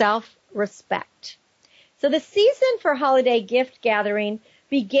yourself, respect. So the season for holiday gift gathering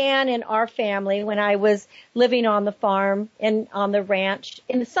began in our family when I was living on the farm and on the ranch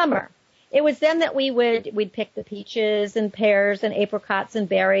in the summer. It was then that we'd pick the peaches and pears and apricots and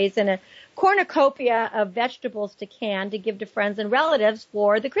berries and a cornucopia of vegetables to can to give to friends and relatives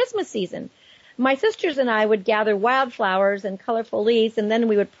for the Christmas season. My sisters and I would gather wildflowers and colorful leaves, and then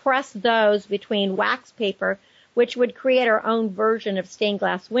we would press those between wax paper, which would create our own version of stained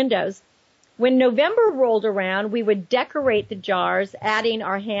glass windows. When November rolled around, we would decorate the jars, adding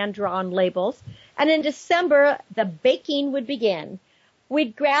our hand-drawn labels, and in December, the baking would begin.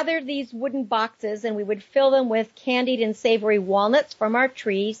 We'd gather these wooden boxes and we would fill them with candied and savory walnuts from our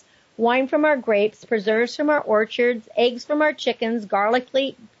trees, wine from our grapes, preserves from our orchards, eggs from our chickens,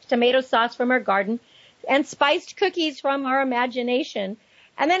 garlicky tomato sauce from our garden, and spiced cookies from our imagination.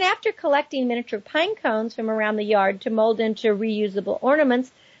 And then after collecting miniature pine cones from around the yard to mold into reusable ornaments,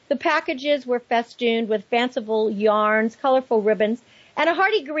 the packages were festooned with fanciful yarns, colorful ribbons, and a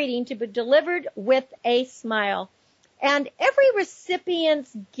hearty greeting to be delivered with a smile. And every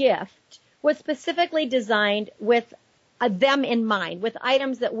recipient's gift was specifically designed with them in mind, with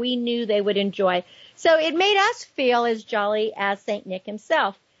items that we knew they would enjoy. So it made us feel as jolly as St. Nick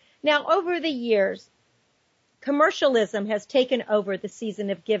himself. Now, over the years, commercialism has taken over the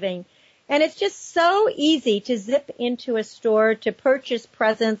season of giving. And it's just so easy to zip into a store to purchase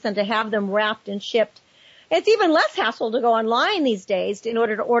presents and to have them wrapped and shipped. It's even less hassle to go online these days in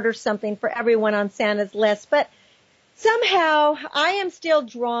order to order something for everyone on Santa's list. But somehow I am still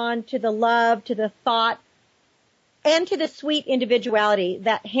drawn to the love, to the thought, and to the sweet individuality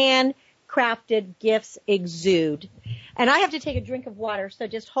that handcrafted gifts exude. And I have to take a drink of water, so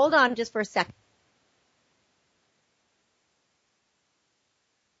just hold on just for a second.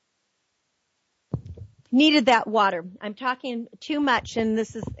 Needed that water. I'm talking too much, and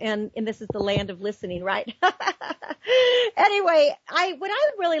this is the land of listening, right? Anyway, what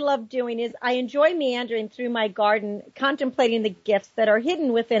I really love doing is I enjoy meandering through my garden, contemplating the gifts that are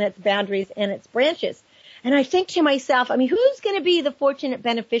hidden within its boundaries and its branches. And I think to myself, who's going to be the fortunate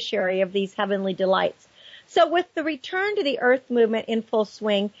beneficiary of these heavenly delights? So with the return to the earth movement in full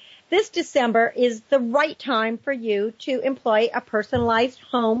swing, this December is the right time for you to employ a personalized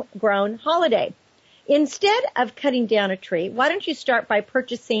homegrown holiday. Instead of cutting down a tree, why don't you start by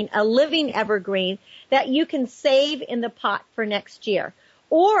purchasing a living evergreen that you can save in the pot for next year?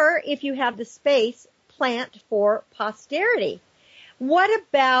 Or if you have the space, plant for posterity. What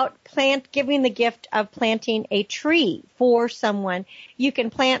about giving the gift of planting a tree for someone? You can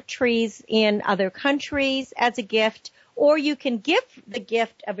plant trees in other countries as a gift, or you can give the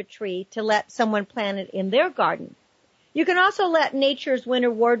gift of a tree to let someone plant it in their garden. You can also let nature's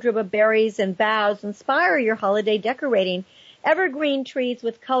winter wardrobe of berries and boughs inspire your holiday decorating. Evergreen trees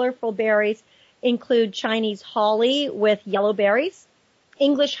with colorful berries include Chinese holly with yellow berries.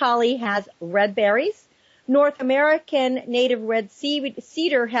 English holly has red berries. North American native red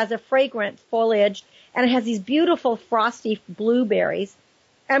cedar has a fragrant foliage, and it has these beautiful frosty blueberries.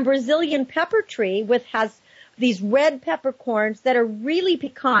 And Brazilian pepper tree has these red peppercorns that are really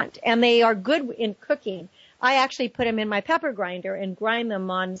piquant, and they are good in cooking. I actually put them in my pepper grinder and grind them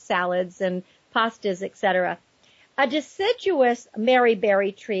on salads and pastas, etc. A deciduous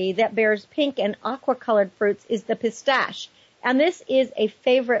maryberry tree that bears pink and aqua-colored fruits is the pistache, and this is a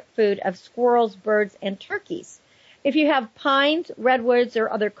favorite food of squirrels, birds, and turkeys. If you have pines, redwoods,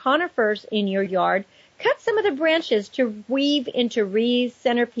 or other conifers in your yard, cut some of the branches to weave into wreaths,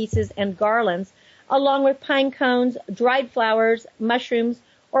 centerpieces, and garlands, along with pine cones, dried flowers, mushrooms,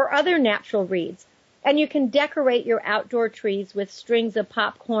 or other natural wreaths. And you can decorate your outdoor trees with strings of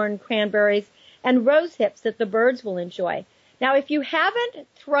popcorn, cranberries, and rose hips that the birds will enjoy. Now, if you haven't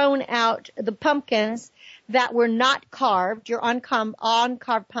thrown out the pumpkins that were not carved, your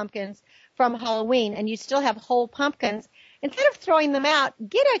uncarved pumpkins from Halloween, and you still have whole pumpkins, instead of throwing them out,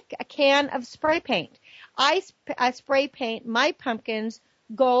 get a can of spray paint. I spray paint my pumpkins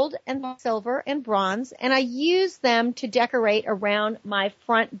gold and silver and bronze, and I use them to decorate around my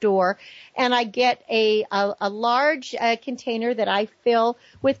front door. And I get a large container that I fill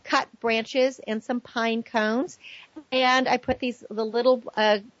with cut branches and some pine cones, and I put the little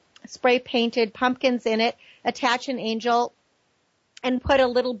spray painted pumpkins in it, attach an angel, and put a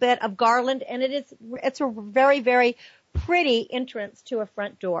little bit of garland, and it's a very, very pretty entrance to a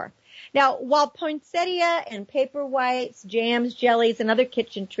front door. Now, while poinsettia and paperwhites, jams, jellies, and other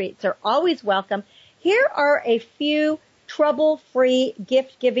kitchen treats are always welcome, here are a few trouble-free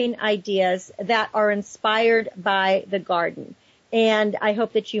gift-giving ideas that are inspired by the garden. And I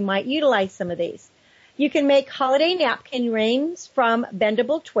hope that you might utilize some of these. You can make holiday napkin rings from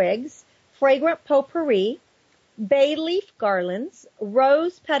bendable twigs, fragrant potpourri, bay leaf garlands,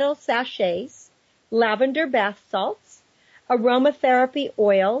 rose petal sachets, lavender bath salts, aromatherapy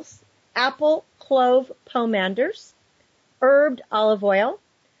oils, apple clove pomanders, herbed olive oil,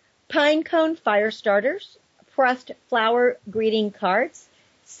 pine cone fire starters, pressed flower greeting cards,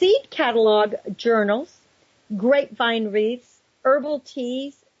 seed catalog journals, grapevine wreaths, herbal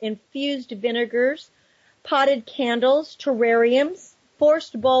teas, infused vinegars, potted candles, terrariums,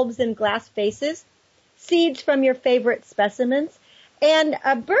 forced bulbs in glass vases, seeds from your favorite specimens, and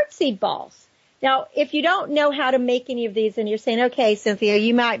birdseed balls. Now, if you don't know how to make any of these and you're saying, okay, Cynthia,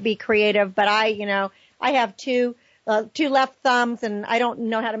 you might be creative, but I have two left thumbs and I don't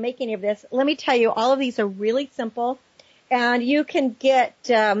know how to make any of this. Let me tell you, all of these are really simple, and you can get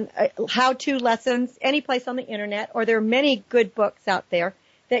how-to lessons any place on the internet, or there are many good books out there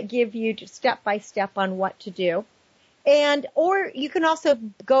that give you step-by-step on what to do. Or you can also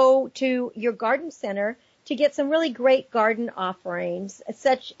go to your garden center to get some really great garden offerings,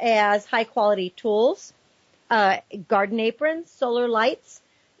 such as high-quality tools, garden aprons, solar lights,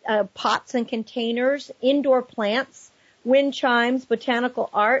 pots and containers, indoor plants, wind chimes, botanical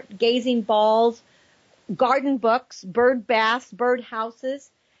art, gazing balls, garden books, bird baths, bird houses.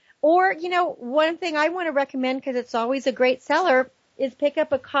 Or, one thing I want to recommend, because it's always a great seller, is pick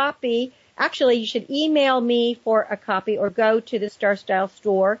up a copy. Actually, you should email me for a copy or go to the Star Style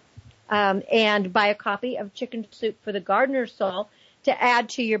store and buy a copy of Chicken Soup for the Gardener's Soul to add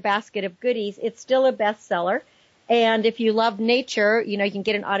to your basket of goodies. It's still a bestseller. And if you love nature, you can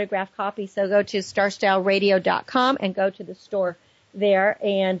get an autographed copy. So go to starstyleradio.com and go to the store there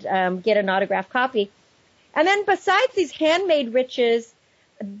and get an autographed copy. And then besides these handmade riches,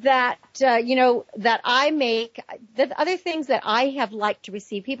 that I make, the other things that I have liked to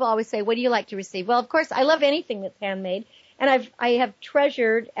receive. People always say, what do you like to receive? Well, of course, I love anything that's handmade, and I have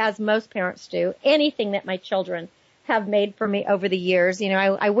treasured, as most parents do, anything that my children have made for me over the years.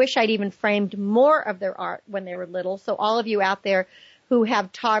 I wish I'd even framed more of their art when they were little. So all of you out there who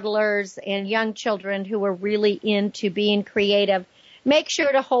have toddlers and young children who are really into being creative, make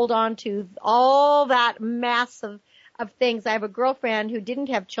sure to hold on to all that mass of things. I have a girlfriend who didn't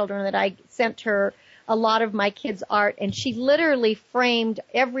have children that I sent her a lot of my kids' art, and she literally framed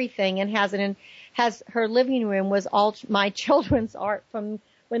everything and has her living room was all my children's art from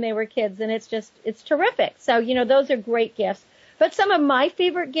when they were kids, and it's terrific. So, those are great gifts. But some of my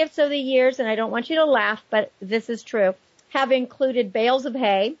favorite gifts over the years, and I don't want you to laugh, but this is true, have included bales of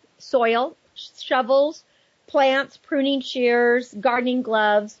hay, soil, shovels, plants, pruning shears, gardening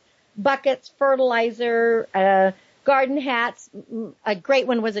gloves, buckets, fertilizer, garden hats. A great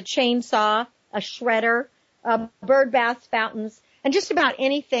one was a chainsaw, a shredder, bird baths, fountains, and just about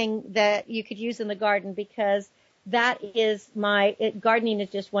anything that you could use in the garden, because that is gardening is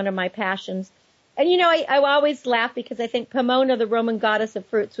just one of my passions. And I always laugh because I think Pomona, the Roman goddess of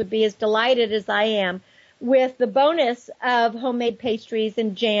fruits, would be as delighted as I am with the bonus of homemade pastries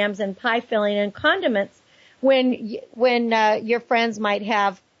and jams and pie filling and condiments when your friends might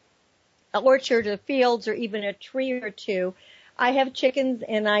have an orchard or fields or even a tree or two. I have chickens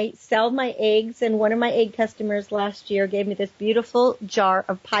and I sell my eggs, and one of my egg customers last year gave me this beautiful jar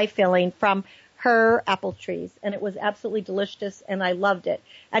of pie filling from her apple trees, and it was absolutely delicious, and I loved it.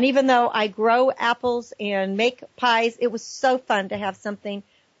 And even though I grow apples and make pies, it was so fun to have something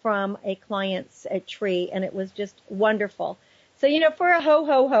from a client's tree, and it was just wonderful. So, for a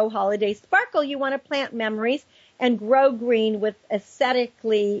ho-ho-ho holiday sparkle, you want to plant memories and grow green with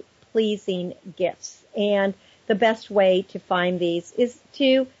aesthetically pleasing gifts. And the best way to find these is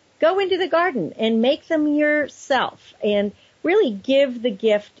to go into the garden and make them yourself and really give the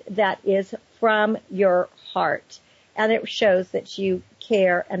gift that is from your heart. And it shows that you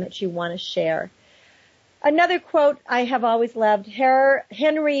care and that you want to share. Another quote I have always loved,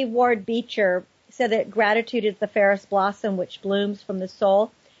 Henry Ward Beecher said that gratitude is the fairest blossom which blooms from the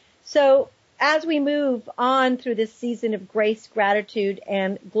soul. So as we move on through this season of grace, gratitude,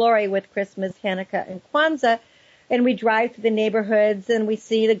 and glory with Christmas, Hanukkah, and Kwanzaa, and we drive through the neighborhoods and we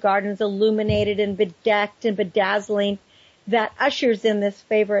see the gardens illuminated and bedecked and bedazzling, that ushers in this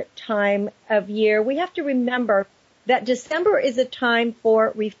favorite time of year, we have to remember that December is a time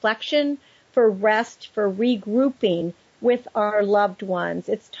for reflection, for rest, for regrouping with our loved ones.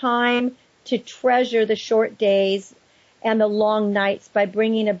 It's time to treasure the short days and the long nights by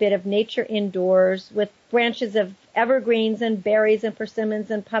bringing a bit of nature indoors with branches of evergreens and berries and persimmons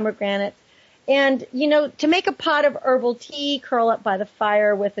and pomegranates. And, to make a pot of herbal tea, curl up by the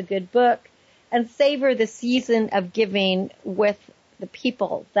fire with a good book, and savor the season of giving with the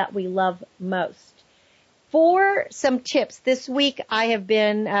people that we love most. For some tips, this week I have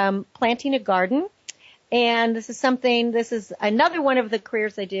been planting a garden, and this is another one of the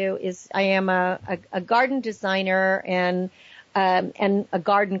careers I do. Is I am a garden designer and a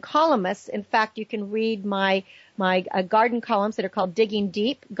garden columnist. In fact, you can read my garden columns that are called Digging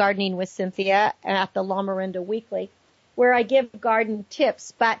Deep, Gardening with Cynthia, at the La Miranda Weekly, where I give garden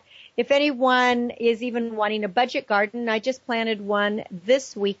tips. But if anyone is even wanting a budget garden, I just planted one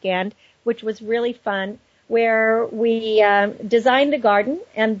this weekend, which was really fun, where we designed the garden,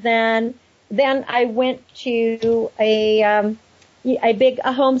 and then I went to a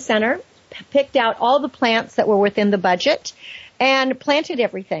home center, picked out all the plants that were within the budget, and planted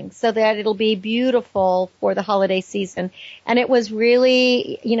everything so that it'll be beautiful for the holiday season. And it was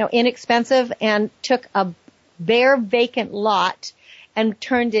really, inexpensive, and took a bare vacant lot and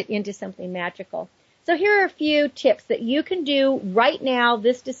turned it into something magical. So here are a few tips that you can do right now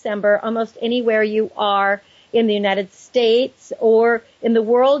this December, almost anywhere you are in the United States or in the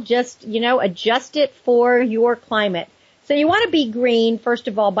world. Just, adjust it for your climate. So you want to be green, first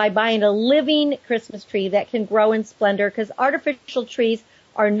of all, by buying a living Christmas tree that can grow in splendor, because artificial trees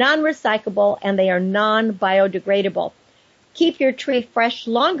are non-recyclable and they are non-biodegradable. Keep your tree fresh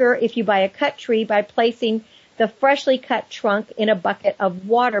longer if you buy a cut tree by placing the freshly cut trunk in a bucket of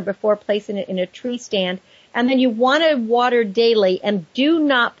water before placing it in a tree stand. And then you want to water daily, and do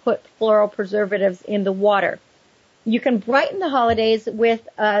not put floral preservatives in the water. You can brighten the holidays with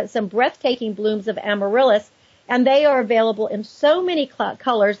some breathtaking blooms of amaryllis, and they are available in so many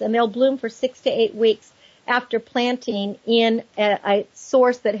colors, and they'll bloom for 6 to 8 weeks after planting in a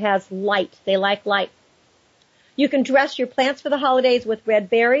source that has light. They like light. You can dress your plants for the holidays with red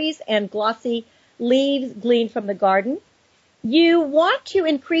berries and glossy leaves gleaned from the garden. You want to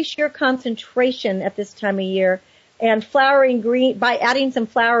increase your concentration at this time of year and by adding some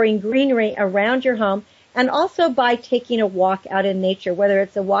flowering greenery around your home, and also by taking a walk out in nature, whether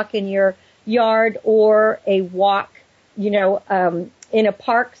it's a walk in your yard or a walk, in a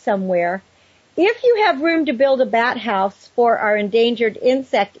park somewhere. If you have room to build a bat house for our endangered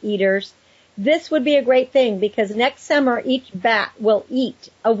insect eaters, this would be a great thing, because next summer each bat will eat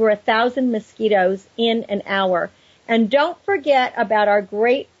over 1,000 mosquitoes in an hour. And don't forget about our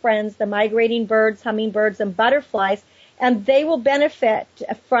great friends, the migrating birds, hummingbirds, and butterflies, and they will benefit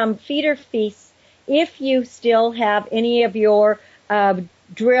from feeder feasts if you still have any of your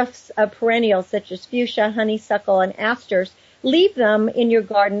drifts of perennials such as fuchsia, honeysuckle, and asters. Leave them in your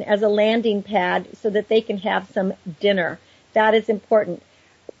garden as a landing pad so that they can have some dinner. That is important.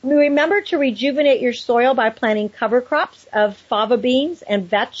 Remember to rejuvenate your soil by planting cover crops of fava beans and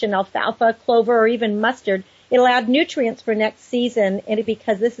vetch and alfalfa, clover, or even mustard. It'll add nutrients for next season,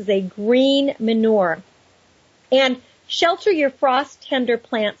 because this is a green manure. And shelter your frost-tender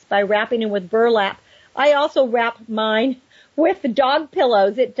plants by wrapping them with burlap. I also wrap mine with dog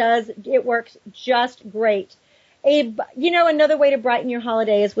pillows. It works just great. Another way to brighten your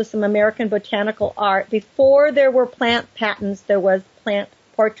holiday is with some American botanical art. Before there were plant patents, there was plant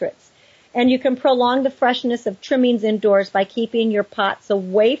portraits. And you can prolong the freshness of trimmings indoors by keeping your pots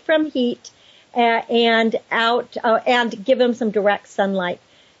away from heat and give them some direct sunlight.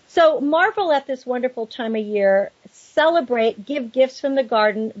 So marvel at this wonderful time of year. Celebrate, give gifts from the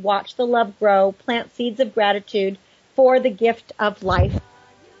garden, watch the love grow, plant seeds of gratitude for the gift of life.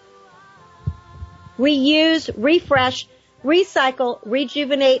 Reuse, refresh, recycle,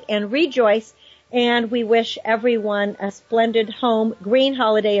 rejuvenate, and rejoice. And we wish everyone a splendid home, green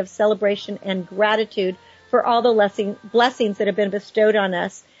holiday of celebration and gratitude for all the blessings that have been bestowed on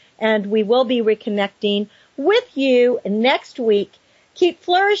us. And we will be reconnecting with you next week. Keep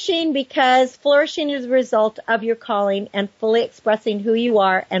flourishing, because flourishing is a result of your calling and fully expressing who you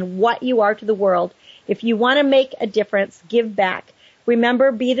are and what you are to the world. If you want to make a difference, give back.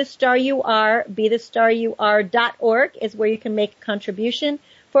 Remember, be the star you are. BeTheStarYouAre.org is where you can make a contribution.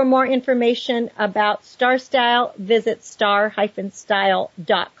 For more information about Star Style, visit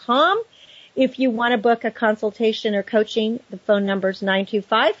star-style.com. If you want to book a consultation or coaching, the phone number is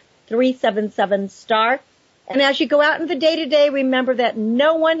 925-377-STAR. And as you go out in the day-to-day, remember that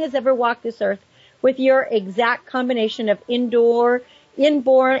no one has ever walked this earth with your exact combination of inborn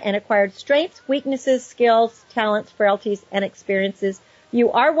and acquired strengths, weaknesses, skills, talents, frailties, and experiences.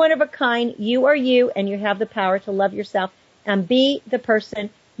 You are one of a kind. You are you, and you have the power to love yourself and be the person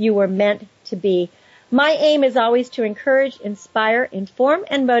you were meant to be. My aim is always to encourage, inspire, inform,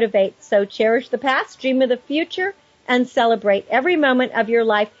 and motivate. So cherish the past, dream of the future, and celebrate every moment of your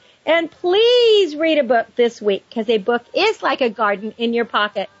life. And please read a book this week, because a book is like a garden in your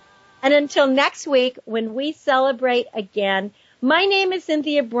pocket. And until next week, when we celebrate again, my name is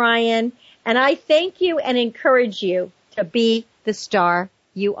Cynthia Brian, and I thank you and encourage you to be the star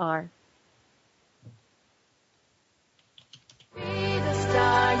you are. Be the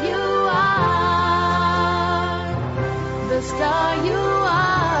star you are. The star you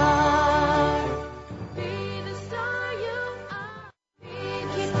are. Be the star you are.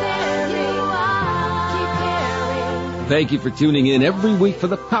 Keep there you are. Keep caring. Thank you for tuning in every week for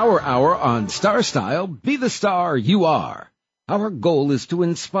the Power Hour on Star Style. Be the star you are. Our goal is to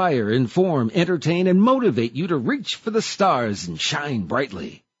inspire, inform, entertain, and motivate you to reach for the stars and shine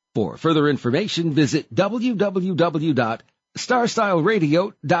brightly. For further information, visit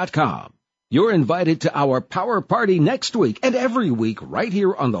www.starstyleradio.com. You're invited to our Power Party next week and every week right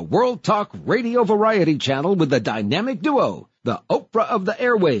here on the World Talk Radio Variety Channel with the dynamic duo, the Oprah of the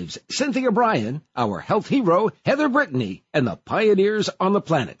airwaves, Cynthia Brian, our health hero, Heather Brittany, and the pioneers on the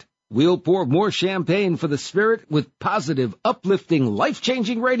planet. We'll pour more champagne for the spirit with positive, uplifting,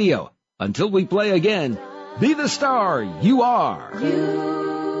 life-changing radio. Until we play again, be the star you are.